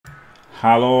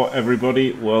Hello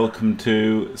everybody, welcome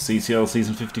to CCL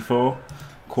Season 54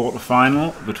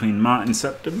 quarter-final between Martin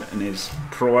Septim and his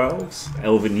Pro Elves,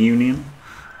 Elven Union.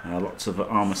 Lots of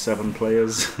Armour 7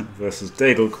 players versus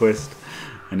Dadelquist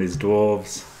and his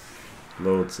Dwarves.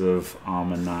 Loads of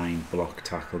Armour 9 Block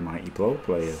Tackle Mighty Blow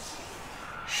players.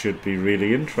 Should be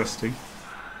really interesting.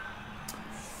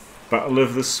 Battle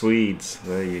of the Swedes,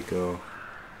 there you go.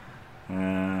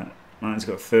 Martin's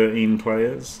got 13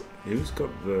 players. Who's got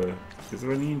the... Is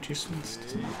there any inducements?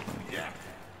 Doesn't look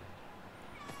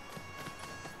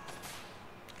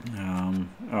like.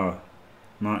 Oh,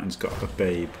 Martin's got a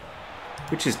babe,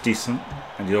 which is decent,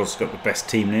 and he's also got the best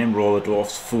team name, Roller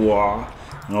Dwarfs Four,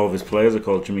 and all of his players are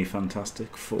called Jimmy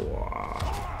Fantastic Four.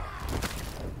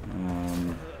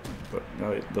 But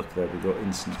look there, we got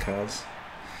instant cars.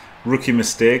 Rookie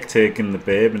mistake taking the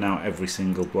babe, and now every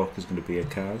single block is going to be a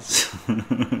Kaz.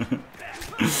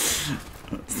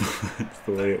 That's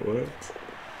the way it works.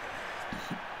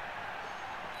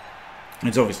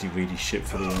 It's obviously really shit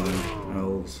for the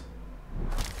elves.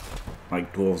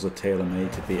 Like, dwarves are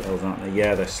tailor-made to beat elves, aren't they?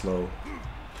 Yeah, they're slow.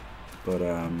 But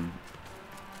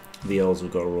the elves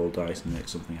have got to roll dice and make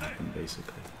something happen,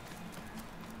 basically.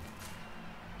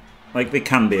 Like, they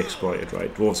can be exploited,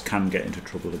 right? Dwarves can get into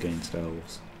trouble against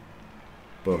elves.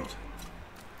 But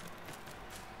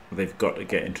they've got to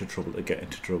get into trouble to get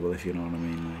into trouble, if you know what I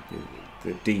mean. Like,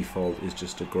 the default is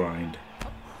just to grind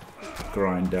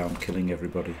down, killing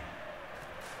everybody.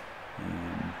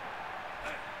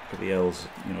 But the elves,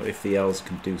 you know, if the elves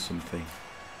can do something,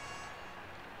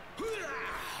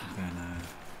 then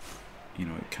you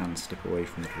know, it can slip away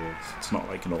from the dwarves. It's not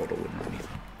like an auto win or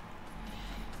anything.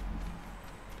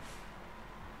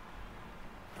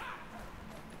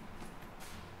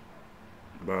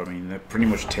 But I mean, they're pretty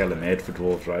much tailor-made for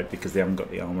dwarves, right? Because they haven't got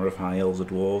the armour of high elves or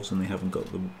dwarves, and they haven't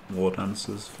got the war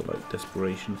dancers for like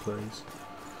desperation plays.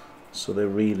 So they're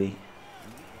really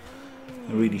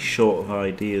short of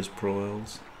ideas, pro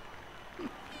elves.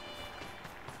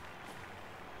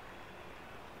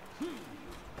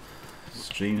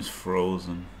 Stream's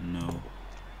frozen. No.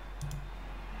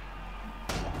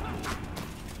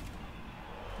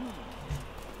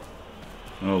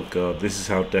 Oh god, this is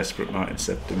how desperate Martin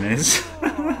Septim is.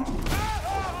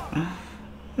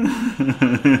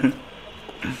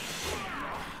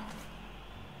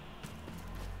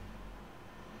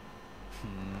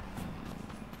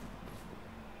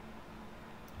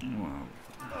 Wow.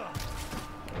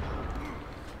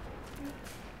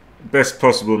 Best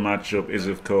possible matchup is,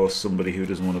 of course, somebody who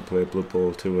doesn't want to play Blood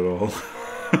Bowl 2 at all.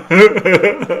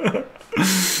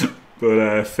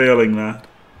 But failing that,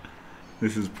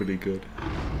 this is pretty good.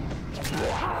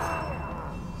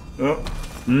 Oh,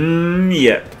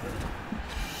 yeah.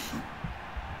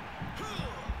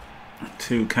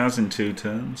 2 Kaz in 2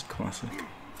 turns, classic.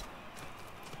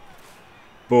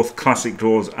 Both classic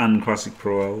dwarves and classic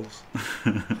pro elves.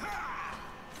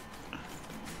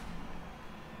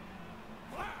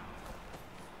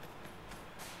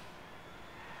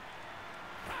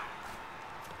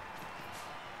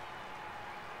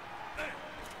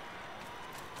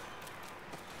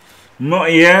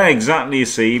 Yeah, exactly, you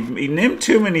see. He named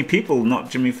too many people, not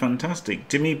Jimmy Fantastic.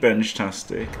 Jimmy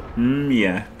Benchtastic.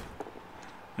 Yeah.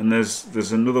 And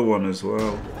there's another one as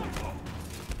well.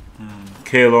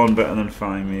 Kalon better than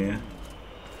Fimir.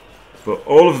 But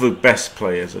all of the best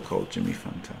players are called Jimmy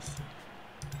Fantastic.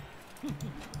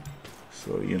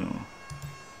 So, you know,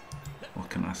 what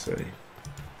can I say?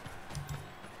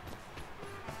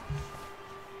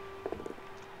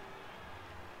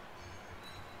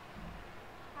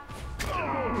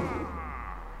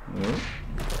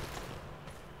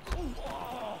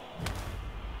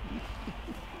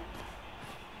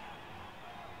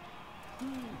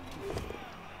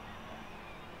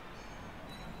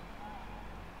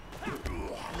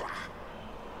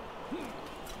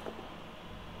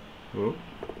 Oh.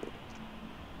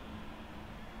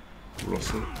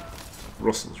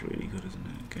 Russell's really good, isn't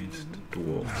it, against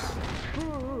dwarves?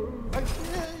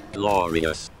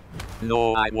 Glorious.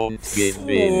 No, I won't give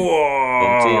in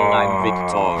until I'm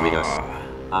victorious.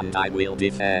 And I will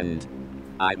defend.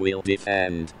 I will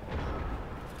defend.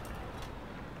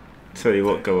 Tell you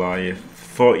what, Goliath,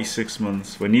 46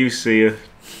 months, when you see a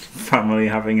family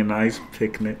having a nice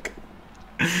picnic,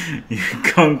 you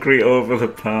concrete over the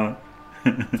park.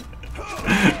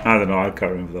 I don't know, I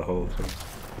can't remember the whole thing.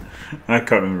 I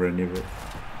can't remember any of it.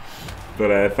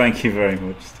 But thank you very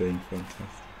much, Steve. Fantastic.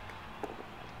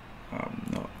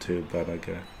 Not too bad, I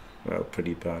guess. Well,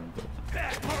 pretty bad, but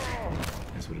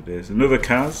that's what it is. Another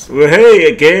Kaz. Well,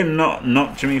 hey, again,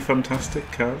 not Jimmy Fantastic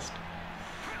Kaz.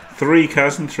 3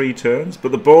 Kaz in 3 turns,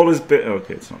 but the ball is bit.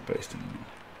 Okay, it's not based anymore.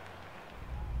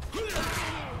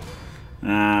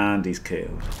 And he's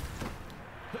killed.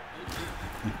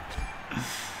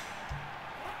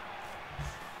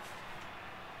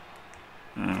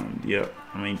 And yep,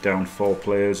 I mean down 4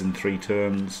 players in 3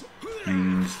 turns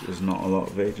means there's not a lot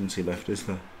of agency left, is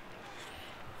there?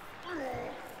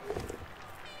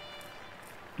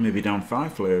 Maybe down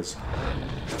 5 players.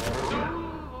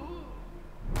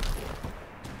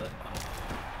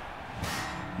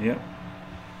 Yep.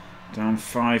 Down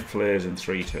 5 players in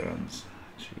 3 turns.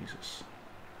 Jesus.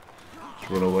 Just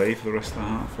run away for the rest of the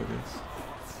half, I guess.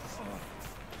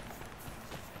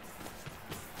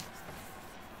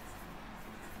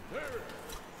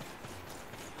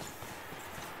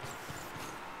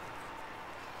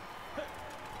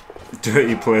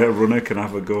 Dirty player runner can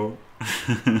have a go.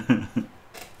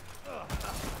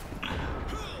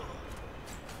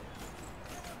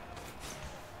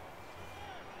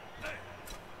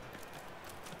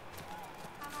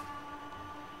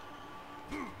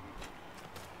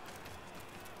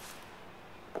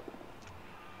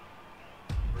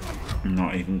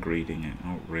 Not even greeting it.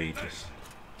 Outrageous.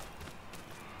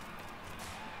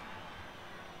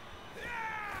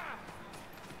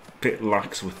 Bit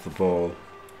lax with the ball.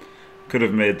 Could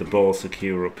have made the ball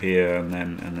secure up here and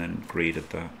then greeted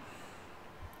that.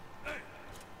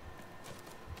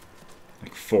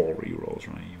 Like 4 rerolls,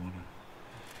 right?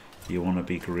 You wanna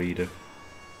be greedy.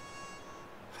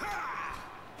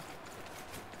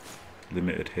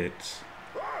 Limited hits.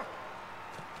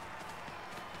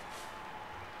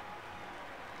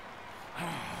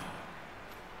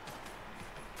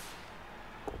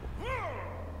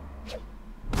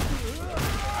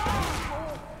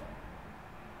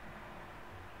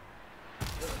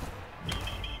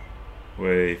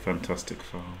 Way fantastic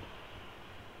foul.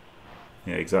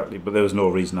 Yeah, exactly. But there was no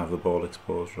reason to have the ball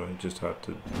exposed, right? Just had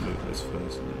to move this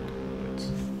first. And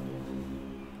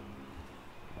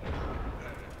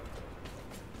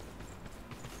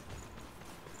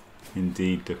then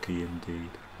indeed, Ducky, indeed.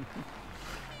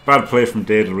 Bad play from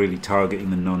Dadel, really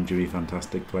targeting the non-Jimmy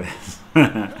Fantastic players.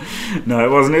 No, it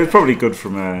wasn't. It was probably good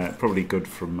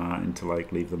from Martin to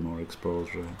like leave them more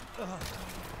exposed, right?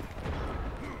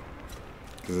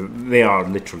 Because they are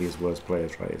literally as worst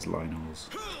players, right, as lineholes.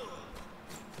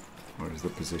 Whereas the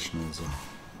positionals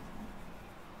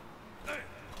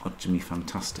are Jimmy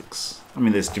Fantastics. I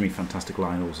mean, there's Jimmy Fantastic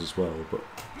lineholes as well, but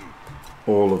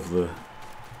all of the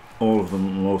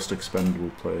most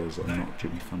expendable players are not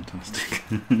Jimmy Fantastic.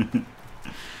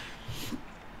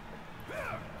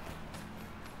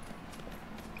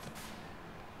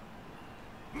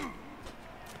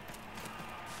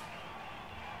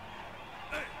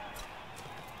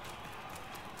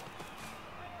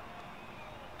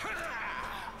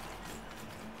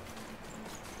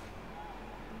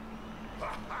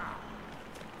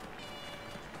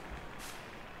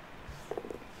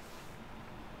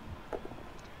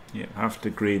 Yeah, I have to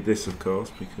grade this, of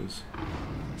course, because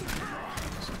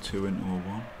it's a 2 into a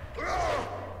 1.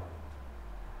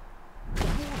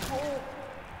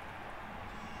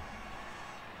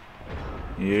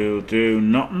 You do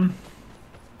nothing.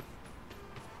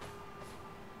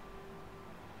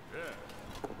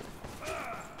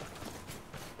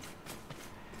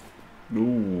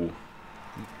 Ooh.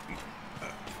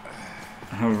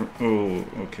 Oh,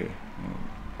 okay. Oh,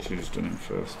 should have done him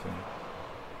first.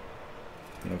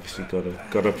 You obviously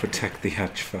gotta protect the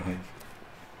hatch 5.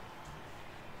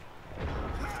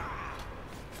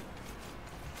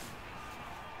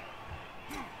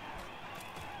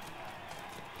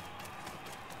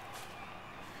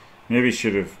 Maybe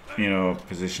should have, you know,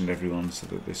 positioned everyone so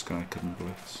that this guy couldn't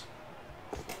blitz.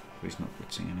 But he's not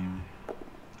blitzing anyway.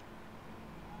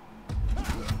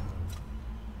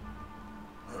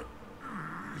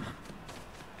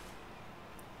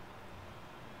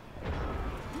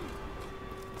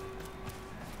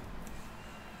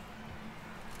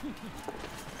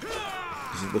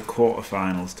 This is the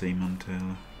quarterfinals team on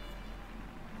Taylor.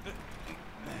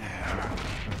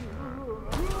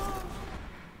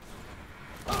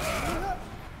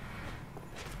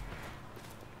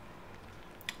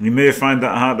 You may find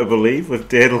that hard to believe with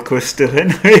Dadelquist still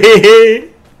in.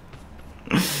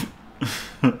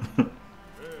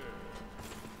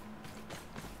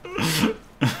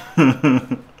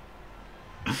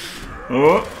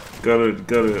 Oh, got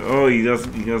it. Oh, he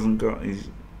hasn't got his.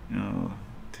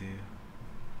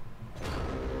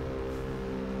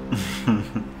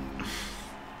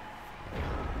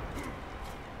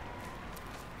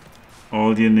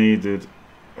 Oh dear.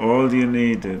 All you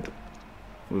needed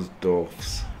was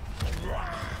Dwarfs.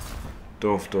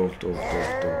 Dwarf.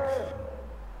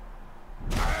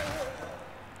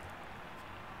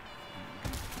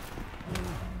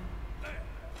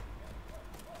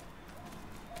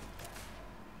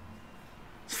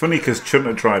 funny because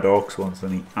Chunter tried Orcs once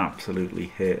and he absolutely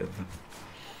hated them.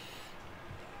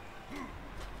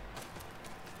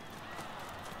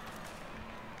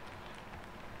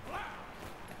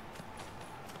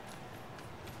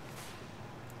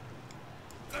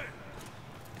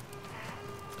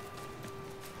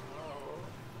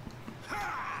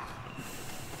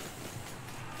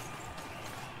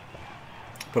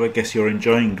 But I guess you're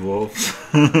enjoying dwarves.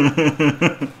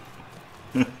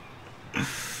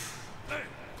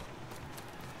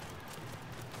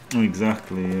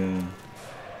 Exactly, yeah.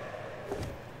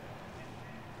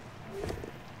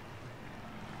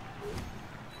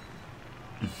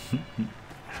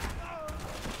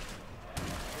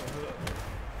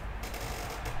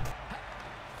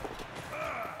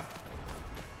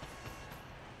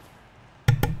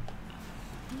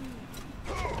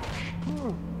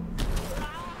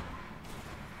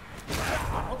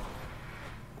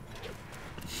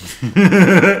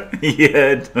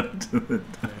 Yeah, don't do it.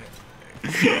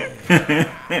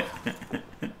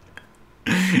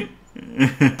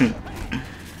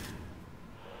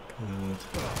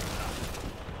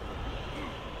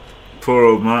 Poor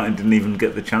old Martin didn't even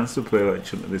get the chance to play like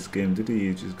Chunter this game, did he?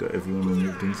 He just got everyone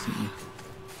removed instantly.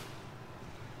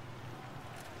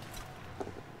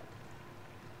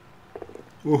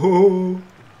 Whoa!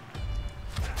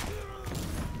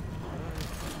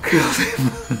 Killed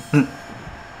him.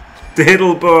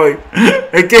 Diddle boy!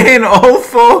 Again, all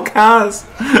 4 cars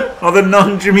are the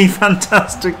non-Jimmy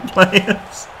Fantastic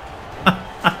players.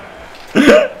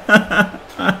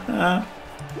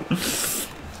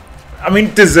 I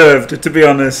mean, deserved, to be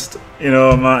honest. You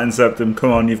know, Martin Septim,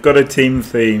 come on, you've got a team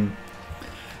theme.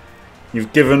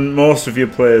 You've given most of your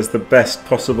players the best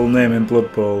possible name in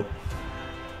Blood Bowl.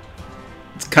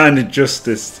 It's kind of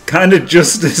justice. Kind of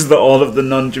justice that all of the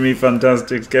non-Jimmy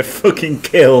Fantastics get fucking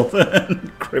killed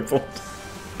and crippled.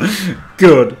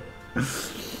 Good.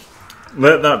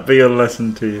 Let that be a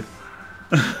lesson to you.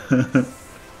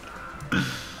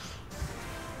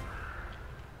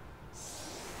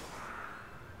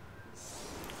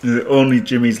 Is it only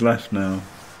Jimmy's left now?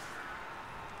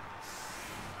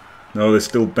 No, there's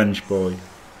still Bench Boy.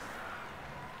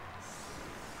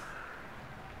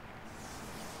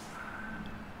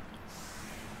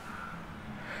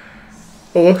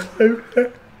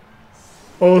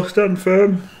 Oh, stand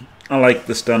firm. I like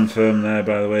the stand firm there,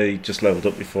 by the way. He just leveled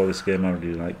up before this game. I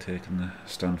really like taking the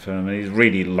stand firm. And he's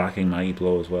really lacking Mighty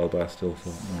Blow as well, but I still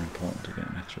thought more important to get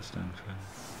an extra stand firm.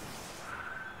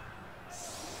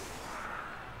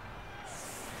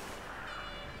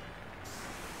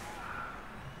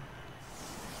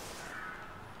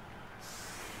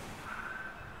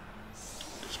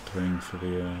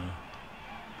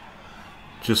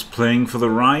 Just playing for the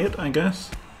riot, I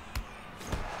guess.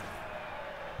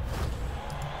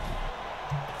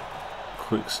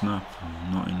 Quick snap,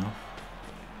 not enough.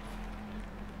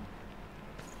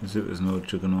 As if there's no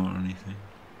juggernaut or anything.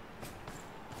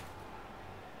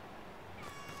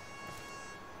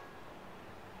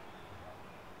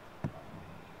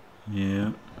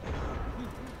 Yeah.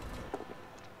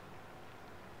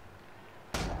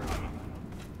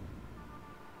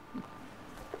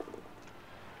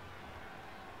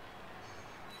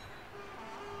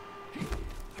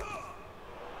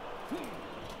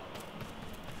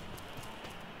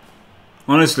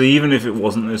 Honestly, even if it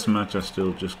wasn't this match, I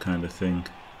still just kind of think,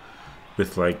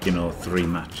 with like, you know, 3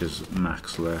 matches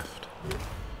max left,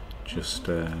 just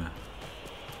the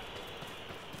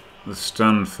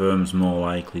stand firm's more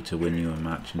likely to win you a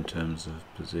match in terms of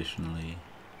positionally.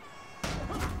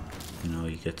 You know,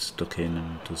 you get stuck in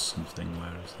and does something,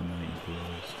 whereas the Mighty Blow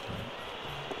is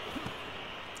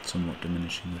like somewhat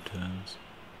diminishing returns.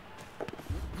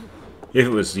 If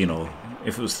it was, you know,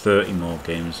 if it was 30 more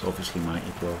games, obviously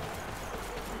Mighty Blow.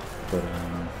 But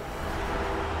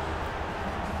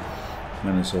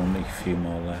when there's only a few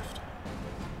more left.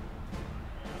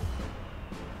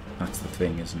 That's the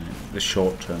thing, isn't it? The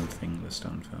short-term thing, the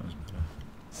stand firm is better.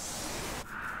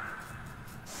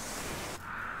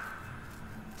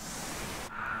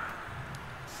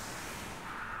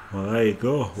 Well, there you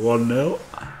go, 1-0.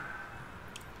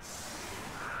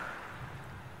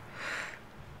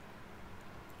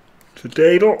 To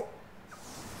Dadel.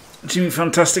 Jimmy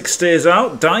Fantastic stays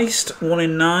out. Diced, 1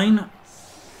 in 9.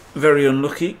 Very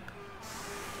unlucky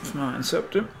for Martin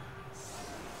Septim.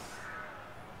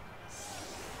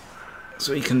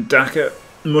 So he can dack a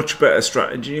much better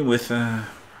strategy with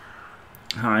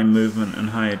high movement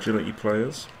and high agility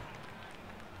players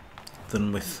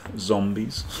than with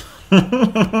zombies. So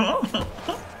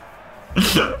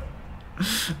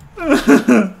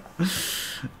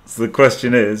the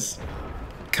question is,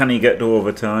 can he get to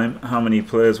overtime? How many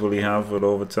players will he have at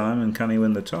overtime? And can he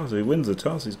win the toss? If he wins the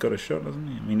toss, he's got a shot, doesn't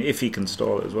he? I mean, if he can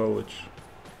stall it as well, which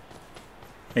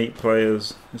 8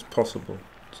 players is possible.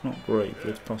 It's not great, but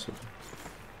it's possible.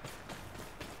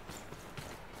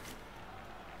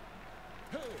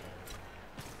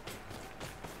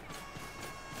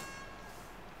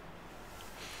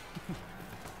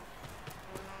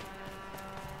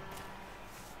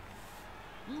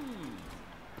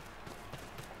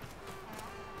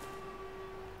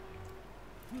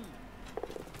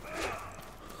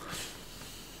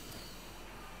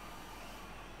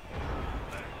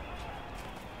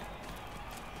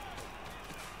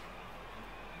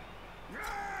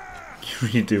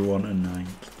 You do want a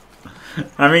 9th.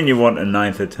 I mean, you want a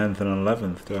 9th, a 10th, and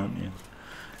 11th, don't you?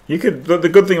 You could. But the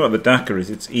good thing about the Dakar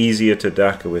is it's easier to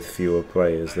Dakar with fewer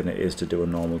players than it is to do a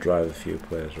normal drive with fewer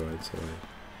players, right? So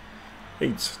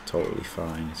it's totally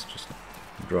fine. It's just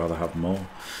you'd rather have more.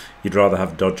 You'd rather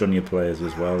have dodge on your players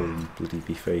as well and bloody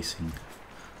be facing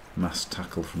mass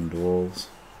tackle from dwarves.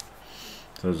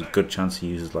 So there's a good chance he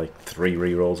uses like 3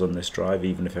 rerolls on this drive,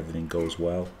 even if everything goes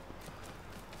well.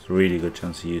 It's a really good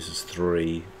chance he uses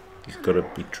 3. He's got to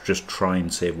just try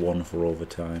and save 1 for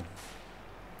overtime,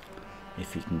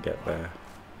 if he can get there.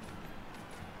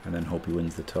 And then hope he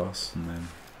wins the toss, and then...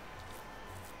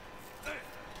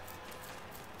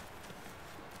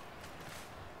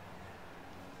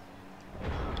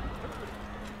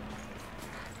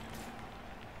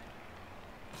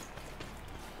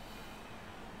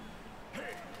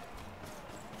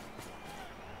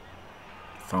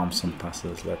 farm some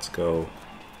passes, let's go.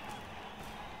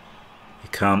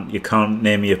 You can't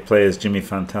name your players Jimmy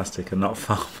Fantastic and not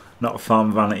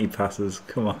farm vanity passes.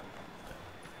 Come on.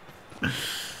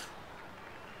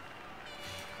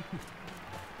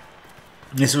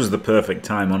 This was the perfect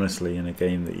time, honestly, in a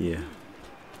game that you're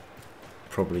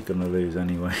probably gonna lose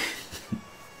anyway.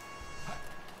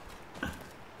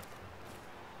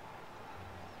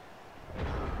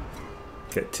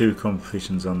 Get 2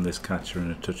 completions on this catcher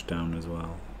and a touchdown as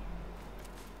well.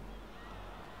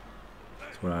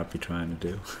 What I'd be trying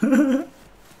to do.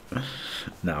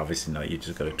 No, obviously not. You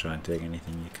just got to try and take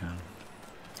anything you can.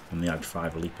 And the Ag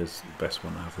 5 leap is the best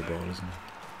one to have the ball, isn't it?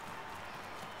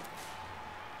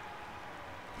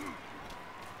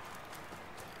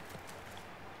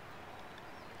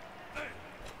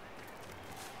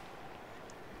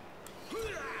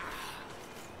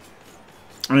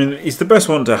 I mean, he's the best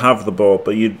one to have the ball,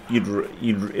 but you'd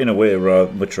in a way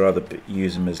much rather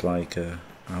use him as like a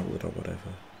outlet or whatever.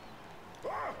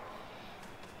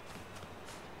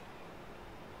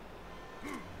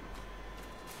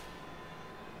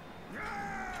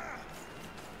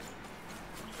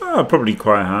 Oh, probably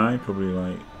quite high, probably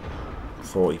like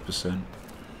 40%.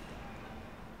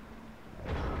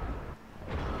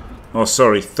 Oh,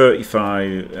 sorry,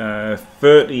 35,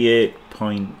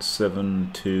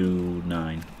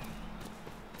 38.729.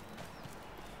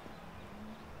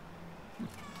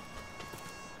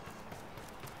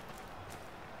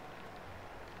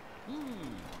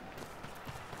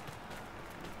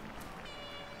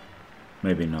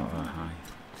 Maybe not that high.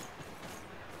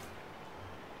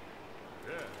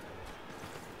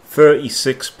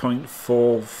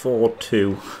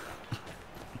 36.442.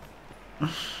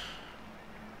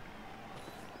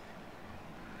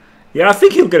 Yeah, I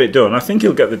think he'll get it done. I think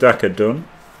he'll get the Dakar done.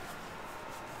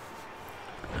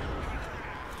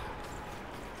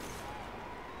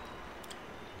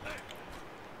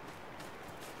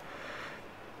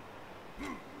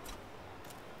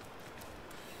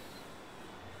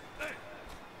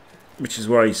 Which is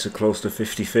why he's so close to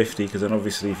 50-50, because then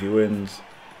obviously if he wins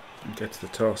and gets the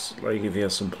toss, like if he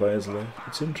has some players left,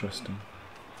 it's interesting.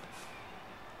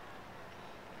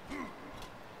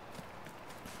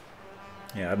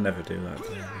 Yeah, I'd never do that.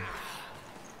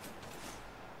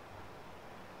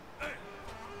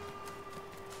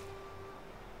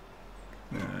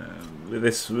 With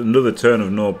this, another turn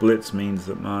of no blitz means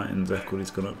that Martin's equity's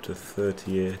gone up to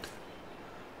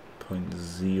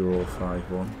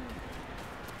 38.051.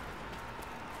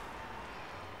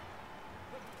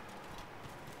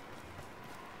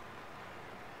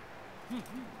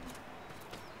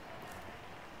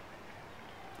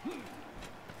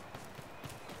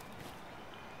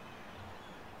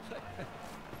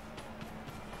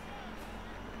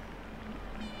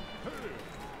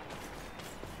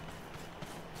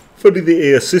 Funny that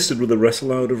he assisted with the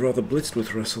wrestle. I would have rather blitzed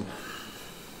with wrestle.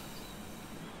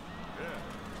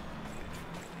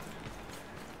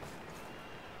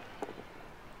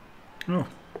 Oh,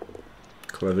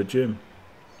 clever Jim.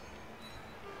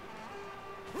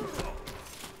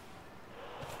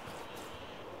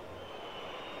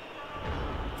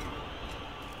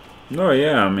 No,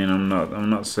 yeah, I mean, I'm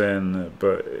not saying that,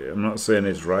 but I'm not saying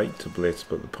it's right to blitz,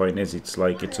 but the point is, it's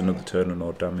like, it's another turn and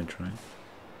no damage, right?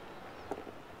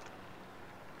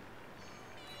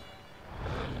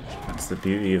 That's the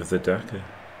beauty of the Daka.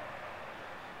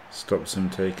 Stops him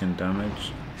taking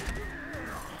damage.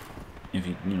 If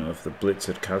if the blitz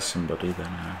had cast somebody,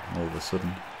 then all of a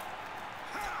sudden,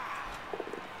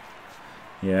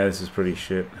 yeah, this is pretty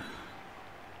shit.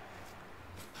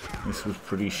 This was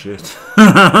pretty shit.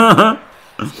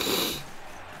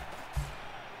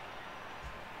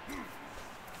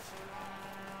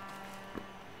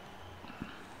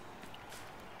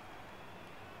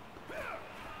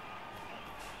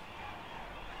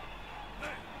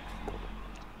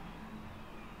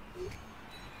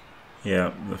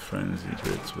 Yeah, the frenzy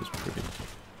blitz was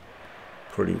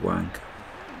pretty wank.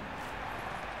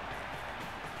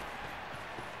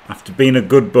 After being a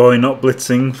good boy, not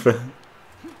blitzing for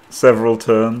several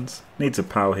turns. Needs a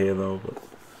pow here though, but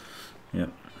yeah.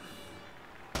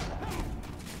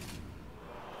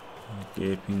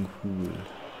 Gaping hole.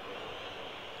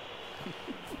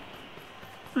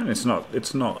 And it's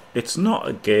not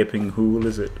a gaping hole,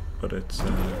 is it? But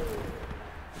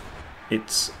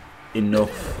it's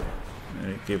enough.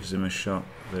 It gives him a shot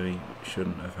that he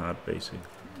shouldn't have had, basically.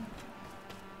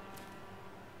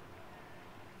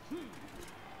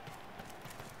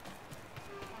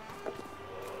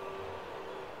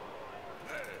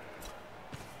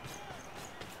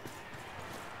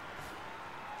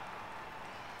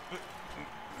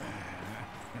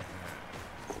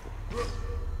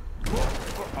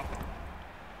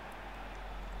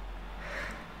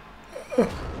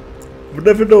 I've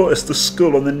never noticed the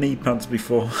skull on the knee pads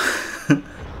before.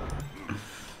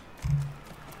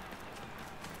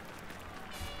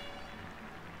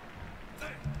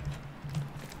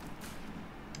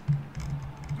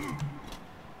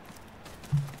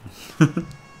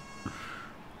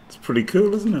 It's pretty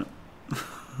cool, isn't it?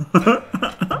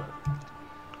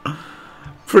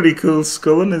 Pretty cool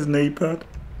skull on his knee pad.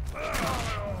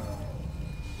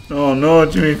 Oh no,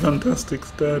 Jimmy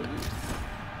Fantastic's dead.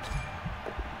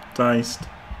 Diced.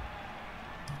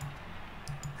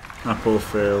 Apple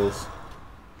fails.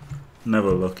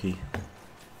 Never lucky.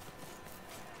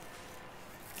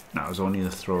 That was only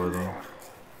the throw though.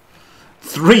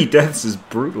 3 deaths is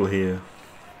brutal here.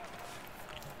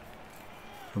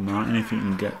 For Martin, if you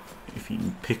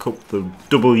can pick up the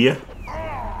W.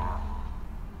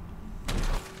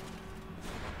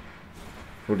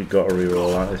 Already got to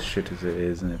reroll that as shit as it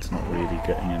is, and it's not really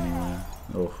getting anywhere.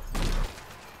 Oh.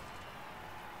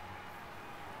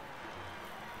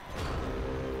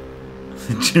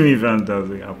 Jimmy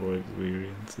Fantastic Apple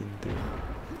experience, indeed.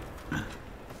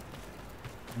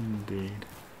 Indeed.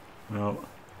 Well,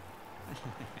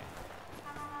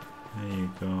 there you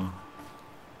go.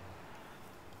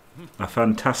 A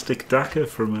fantastic Daka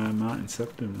from Martin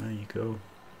Septim. There you go.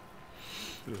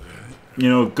 You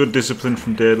know, good discipline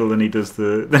from Dadel. Then he does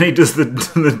the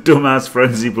the dumbass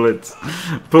frenzy blitz,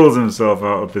 pulls himself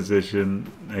out of position,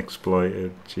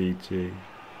 exploited. GG.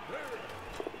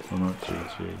 Well, not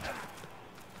GG.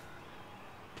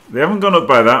 They haven't gone up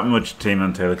by that much, Team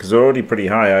and Taylor, because they're already pretty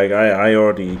high. I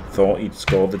already thought he'd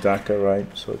scored the Daka, right?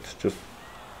 So it's just...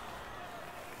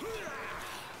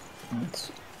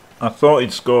 I thought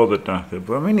he'd score the Daka,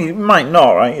 but I mean, he might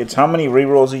not, right? It's how many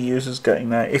rerolls he uses getting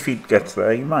there. If he gets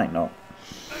there, he might not.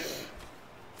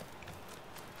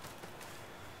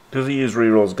 Does he use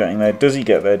rerolls getting there? Does he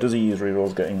get there? Does he use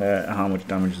rerolls getting there? How much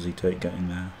damage does he take getting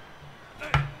there?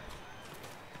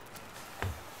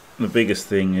 The biggest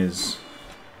thing is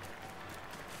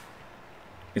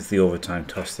the overtime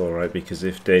toss, though, right? Because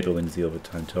if Dadel wins the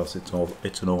overtime toss, it's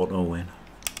an auto win,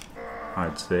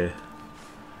 I'd say.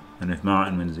 And if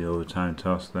Martin wins the overtime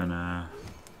toss, then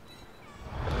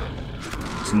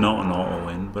it's not an auto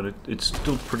win, but it's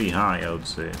still pretty high, I would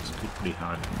say. It's still pretty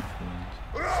high from the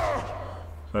feelings.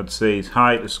 So I'd say he's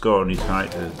high to score, and he's high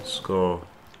to score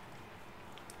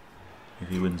if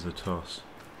he wins the toss.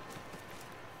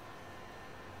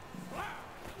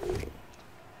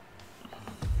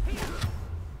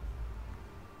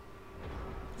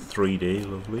 .3D,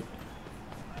 lovely.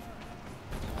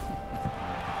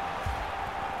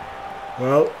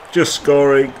 Well, just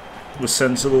scoring was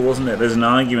sensible, wasn't it? There's an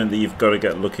argument that you've got to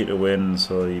get lucky to win,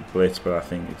 so you blitz, but I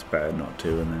think it's better not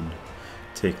to, and then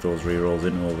take those rerolls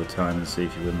into overtime and see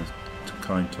if you win the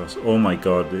coin toss. Oh my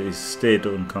god, he stayed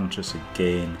unconscious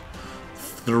again.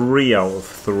 3 out of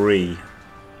 3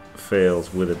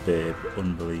 fails with a babe.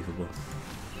 Unbelievable.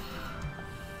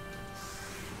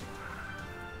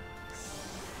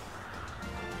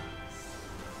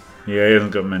 Yeah, he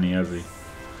hasn't got many, has he?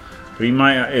 But he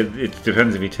might. It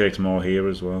depends if he takes more here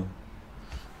as well.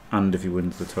 And if he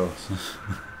wins the toss.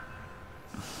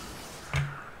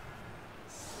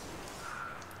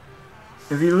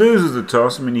 If he loses the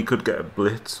toss, I mean, he could get a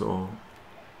blitz, or,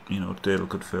 you know, Dale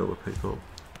could fail the pick up.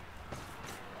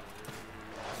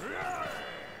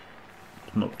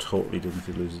 Not totally done if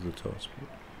he loses the toss, but.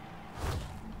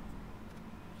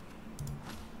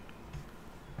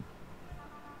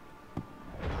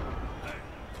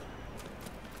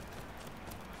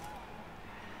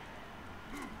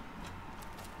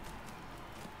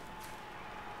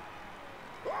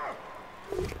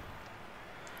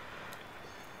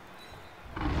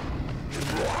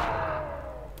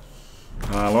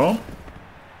 Hello?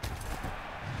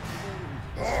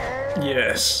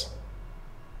 Yes.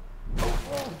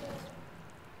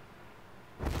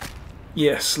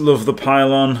 Yes, love the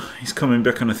pylon. He's coming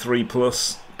back on a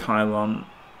 3+. Pylon.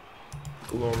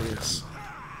 Glorious.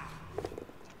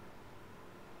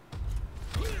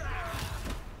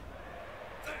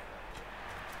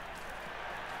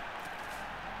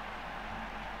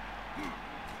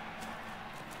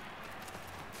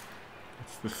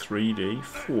 It's the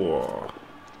 3D4.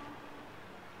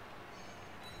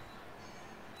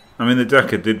 I mean, the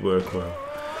decker did work well.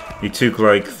 He took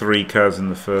like 3 cards in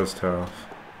the first half.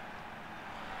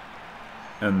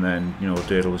 And then, you know,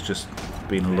 Dadel was just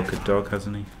being a lucky dog,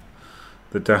 hasn't he?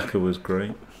 The decker was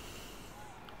great.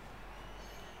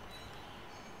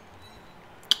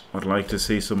 I'd like to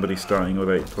see somebody starting with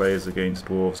 8 players against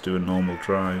Dwarves do a normal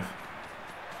drive.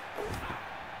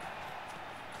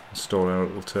 Stall out,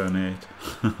 it'll turn 8.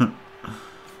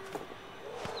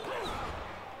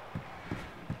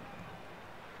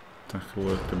 Decker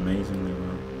worked amazingly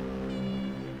well.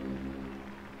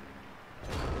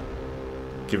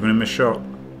 Giving him a shot.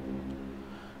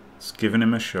 It's giving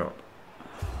him a shot.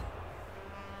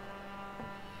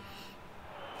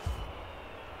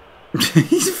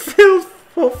 He's filled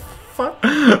for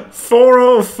 4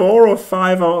 out of 4 or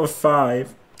 5 out of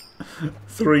 5.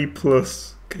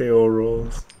 3+ KO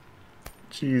rolls.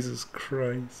 Jesus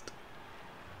Christ.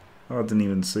 I didn't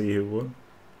even see who won.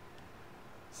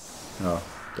 Oh,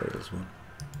 Dadel's won.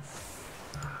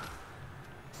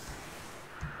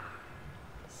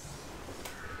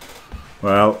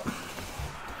 Well,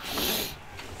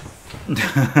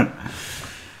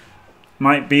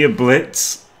 might be a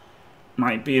blitz,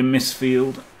 might be a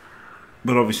misfield,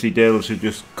 but obviously Dale should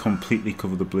just completely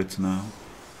cover the blitz now,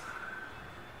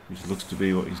 which looks to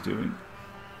be what he's doing.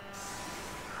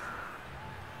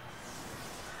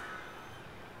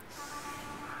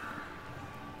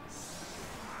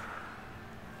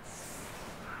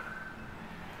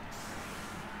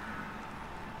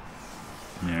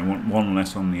 Yeah, I want 1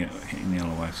 less on the hitting the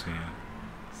LOS here.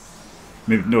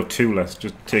 Maybe no, 2 less.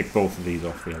 Just take both of these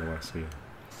off the LOS here.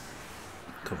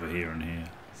 Cover here and here.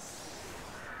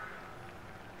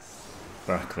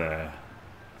 Back there.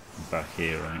 Back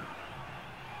here, right?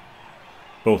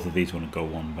 Both of these want to go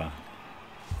 1 back.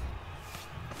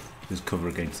 Just cover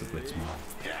against the blitz more.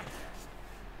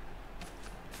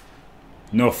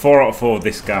 No, 4 out of 4.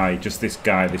 This guy, just this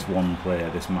guy, this one player,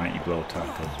 this mighty blow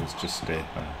tackle. Just stay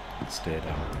back. Stay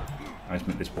down. I just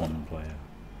meant this one player.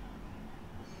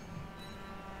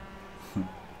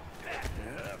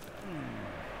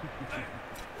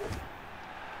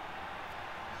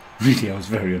 Really, I was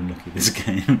very unlucky this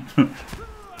game.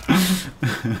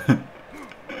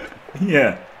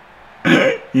 Yeah.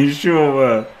 You sure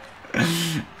were.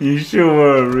 You sure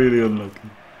were really unlucky.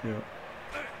 Yeah.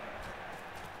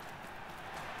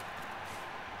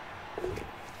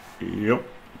 Yep.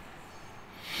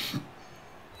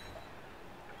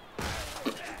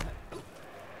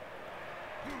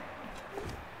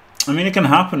 I mean, it can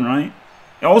happen, right?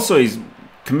 Also, he's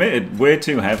committed way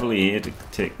too heavily here to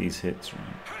take these hits, right?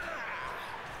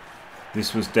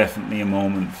 This was definitely a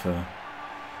moment for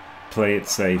play it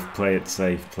safe, play it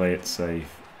safe, play it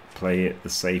safe, play it the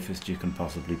safest you can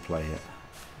possibly play it.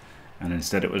 And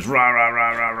instead it was rah, rah,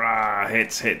 rah, rah, rah,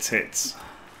 hits, hits, hits.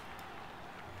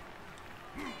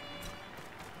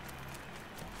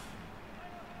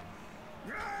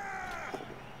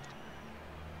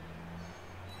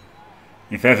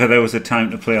 If ever there was a time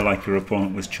to play like your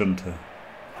opponent was Chunter,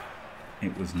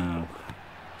 it was now.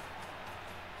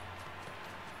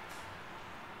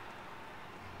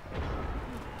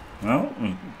 Well,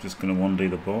 we're just going to 1D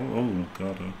the ball. Oh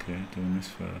god, okay, doing this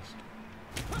first.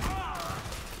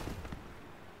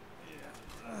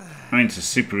 I mean, it's a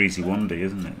super easy 1D,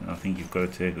 isn't it? I think you've got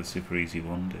to take the super easy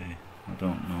 1D. I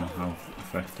don't know how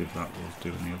effective that was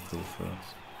doing the uphill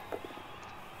first.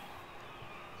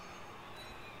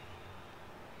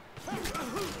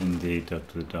 Indeed, Dog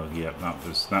to the dog. Yeah, that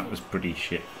was pretty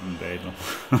shit from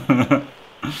Dadel.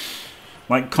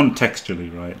 like contextually,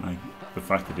 right? Like the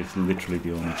fact that it's literally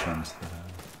the only chance that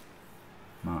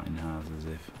Martin has, as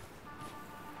if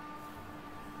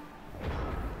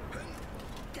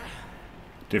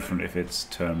different if it's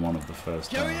turn 1 of the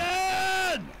first time.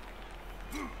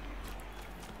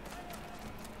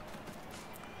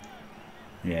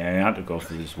 Yeah, I had to go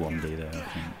for this 1D there, I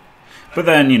think. But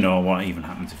then, you know, what even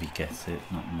happens if he gets it?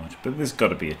 Not much. But there's got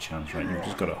to be a chance, right? You've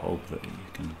just got to hope that you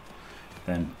can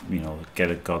then, you know,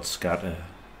 get a God Scatter.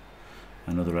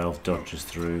 Another elf dodges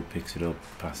through, picks it up,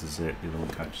 passes it, the other one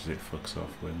catches it, fucks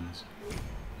off, wins.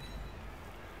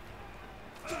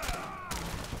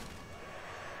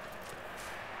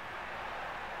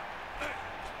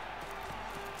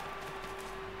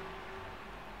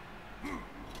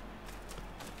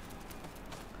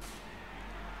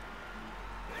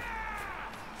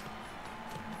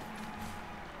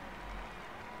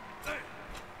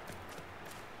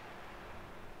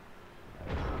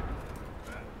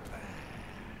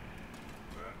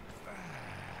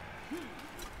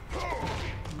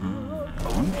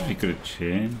 He could have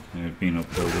chained, been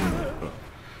uphill with it, but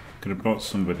could have brought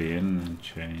somebody in and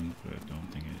chained, but I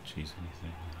don't think it achieves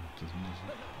anything. It doesn't, does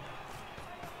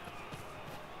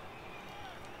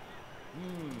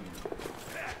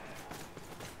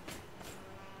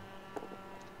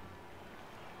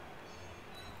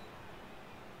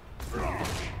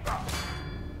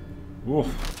it?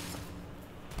 Woof.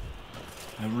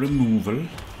 A removal.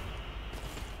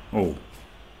 Oh.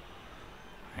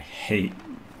 I hate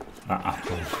that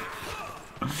apple.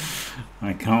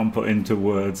 I can't put into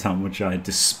words how much I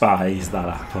despise that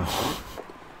apple.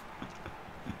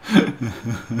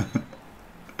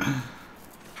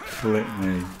 Flip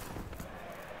me.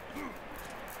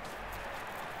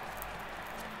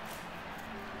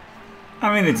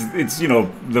 I mean, it's you know,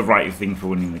 the right thing for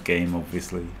winning the game,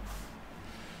 obviously,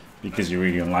 because you're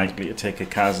really unlikely to take a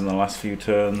Kaz in the last few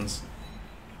turns,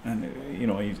 and you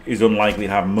know he's unlikely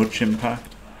to have much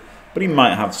impact, but he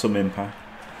might have some impact.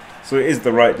 So it is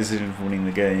the right decision for winning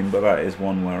the game, but that is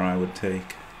one where I would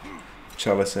take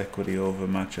Chalice equity over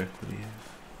match equity.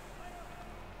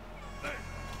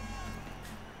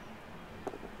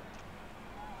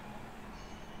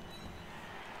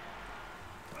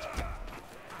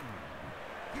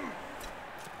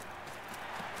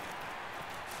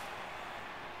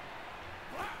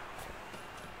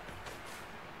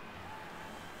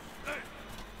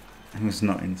 It's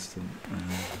not instant.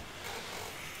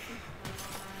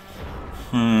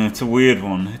 It's a weird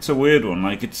one. It's a weird one.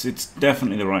 Like it's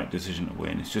definitely the right decision to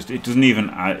win. It's just it doesn't even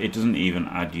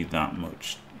add you that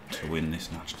much to win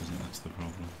this match, does it? That's the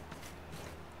problem.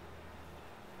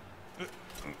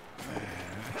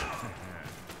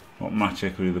 What match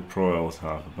equity do the Pro Elves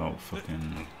have? About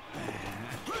fucking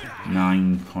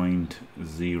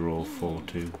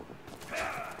 9.042.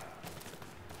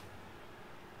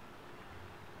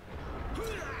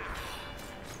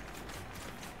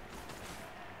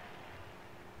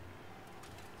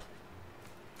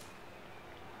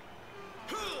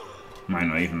 Might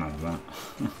not even have that.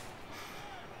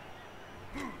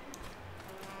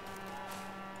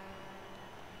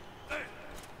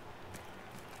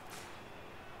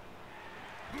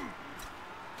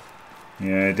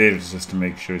 Yeah, David's just to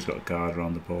make sure he's got a guard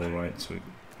around the ball, right, so it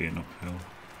could be an uphill.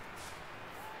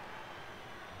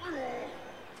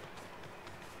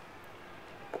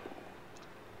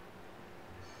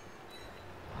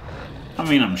 I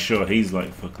mean, I'm sure he's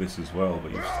like, fuck this as well,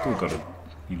 but you've still got to,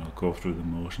 you know, go through the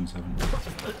motions, haven't you?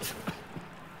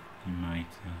 You might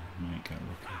get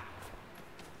lucky.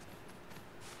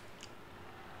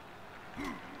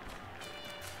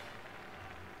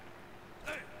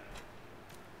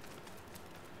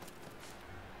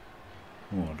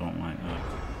 Oh, I don't like that.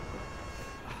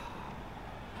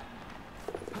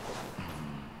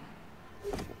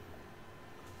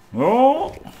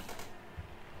 Oh!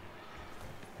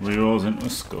 Rerolls into a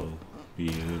skull.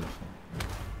 Beautiful.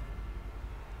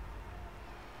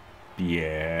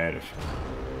 Beautiful.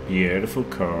 Beautiful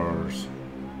cars.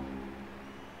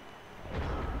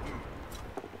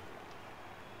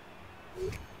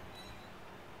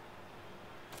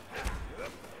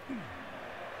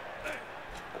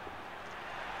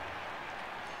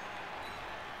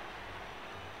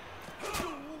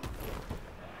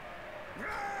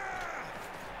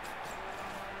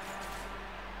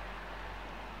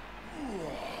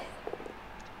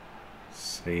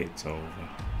 Say it's over.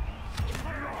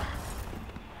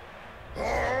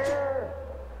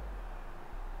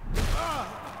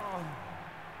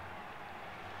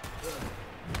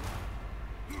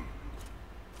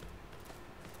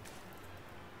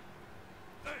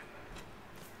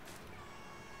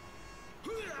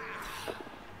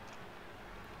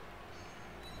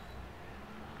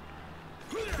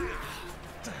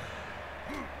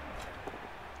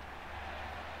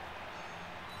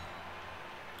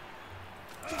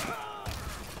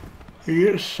 He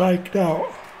gets psyched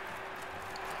out.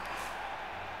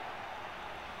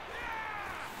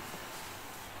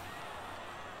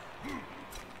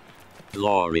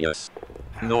 Glorious.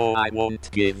 No, I won't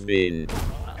give in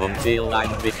until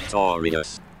I'm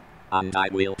victorious. And I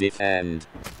will defend.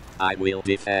 I will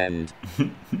defend.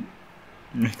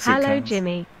 Hello,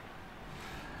 Jimmy.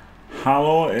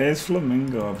 Hello, it's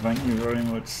Flamingo. Thank you very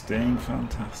much. Staying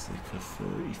fantastic for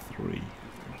 33.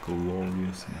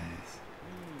 Glorious nice.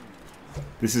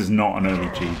 This is not an early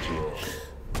GG.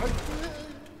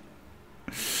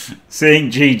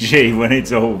 Saying GG when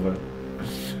it's over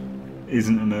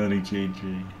isn't an early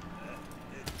GG.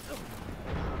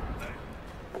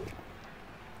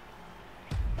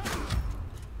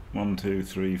 One, two,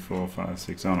 three, four, five,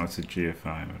 six. Oh no, it's a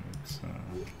GFI. It's,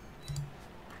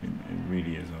 it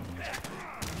really is over.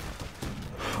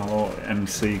 Hello,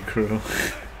 MC Crew.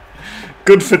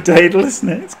 Good for Dadel, isn't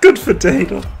it? It's good for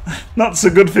Dadel. Not so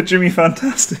good for Jimmy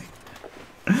Fantastic.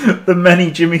 The many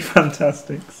Jimmy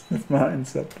Fantastics with Martin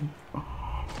Septim.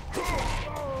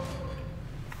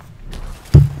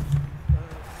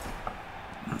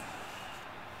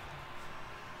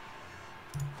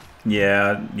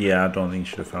 Yeah, I don't think you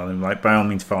should have fouled him. Like, by all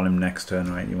means, foul him next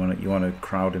turn, right? You want to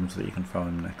crowd him so that you can foul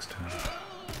him next turn,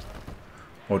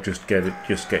 or just get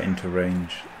into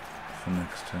range for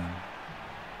next turn.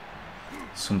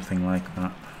 Something like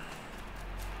that.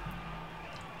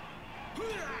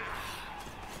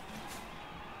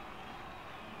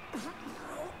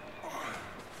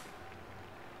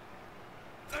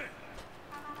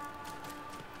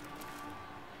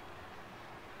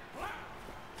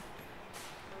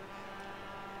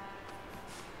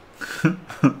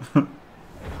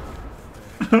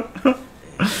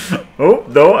 Oh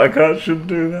no, I shouldn't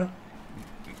do that.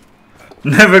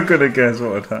 Never gonna guess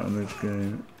what would happen in this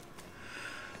game.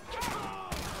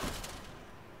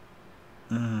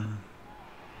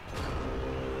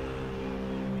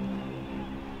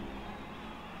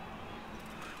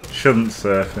 Shouldn't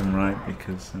surf him, right?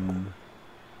 Because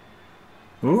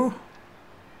ooh,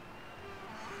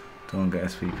 don't get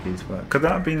SVPs back. Could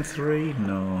that have been 3?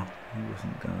 No, he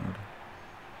wasn't guard.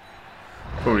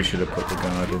 Probably should have put the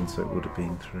guard in, so it would have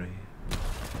been 3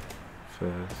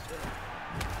 first.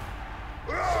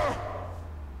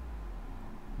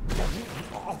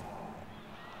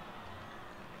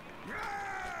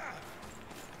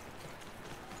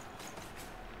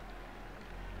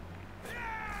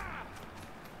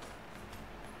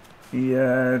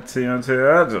 Yeah,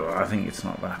 I think it's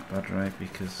not that bad, right?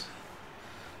 Because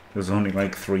there's only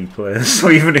like 3 players, so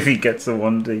even if he gets a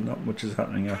 1D, not much is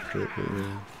happening after it. But,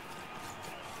 yeah.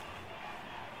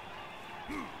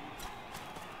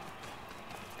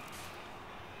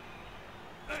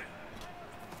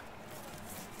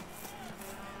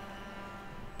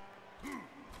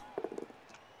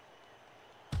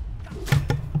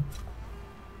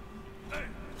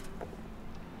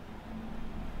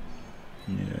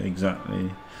 Exactly.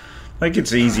 Like,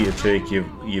 it's easy to take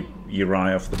your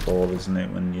eye off the ball, isn't it,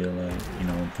 when you're like, you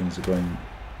know, when things are going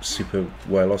super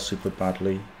well or super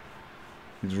badly.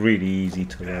 It's really easy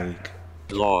to like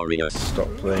Glorious. Stop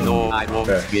playing. No, I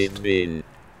won't give in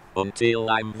until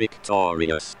I'm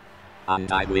victorious.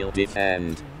 And I will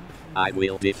defend. I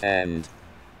will defend.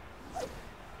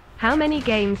 How many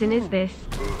games in is this?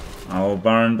 Oh,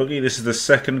 Baron Boogie, this is the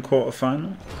second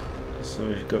quarter-final. So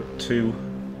we've got 2.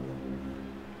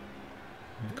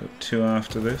 We've got 2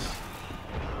 after this.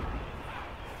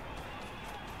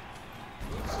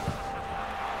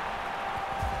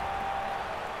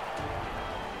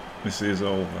 This is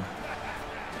over.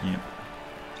 Yep.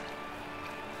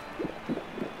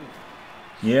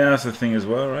 Yeah, that's the thing as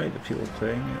well, right? The people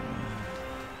playing it.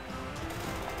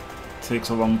 It takes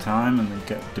a long time and they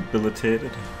get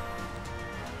debilitated.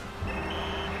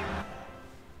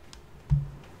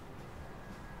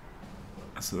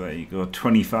 So there you go,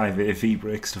 25 AV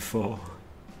breaks to 4.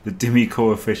 The Dimmy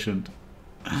coefficient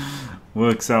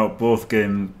works out both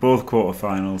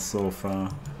quarterfinals so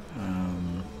far.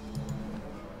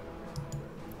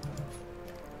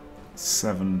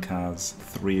 7 cards,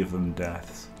 3 of them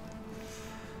deaths.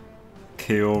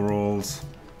 KO rolls.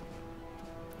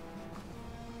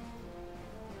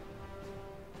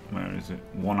 Where is it?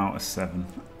 1 out of 7.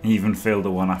 He even failed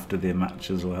a 1 after the match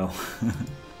as well.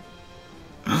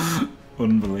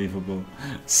 Unbelievable.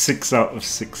 6 out of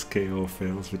 6 KO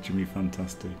fails, which would be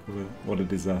fantastic. What a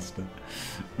disaster.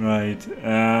 Right.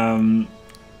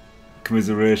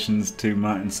 Commiserations to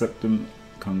Martin Septim.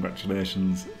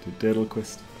 Congratulations to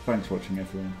Dadelquist. Thanks for watching,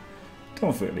 everyone.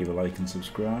 Don't forget to leave a like and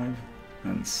subscribe.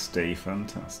 And stay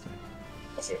fantastic.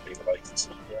 Don't forget to leave a like and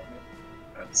subscribe.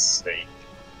 And stay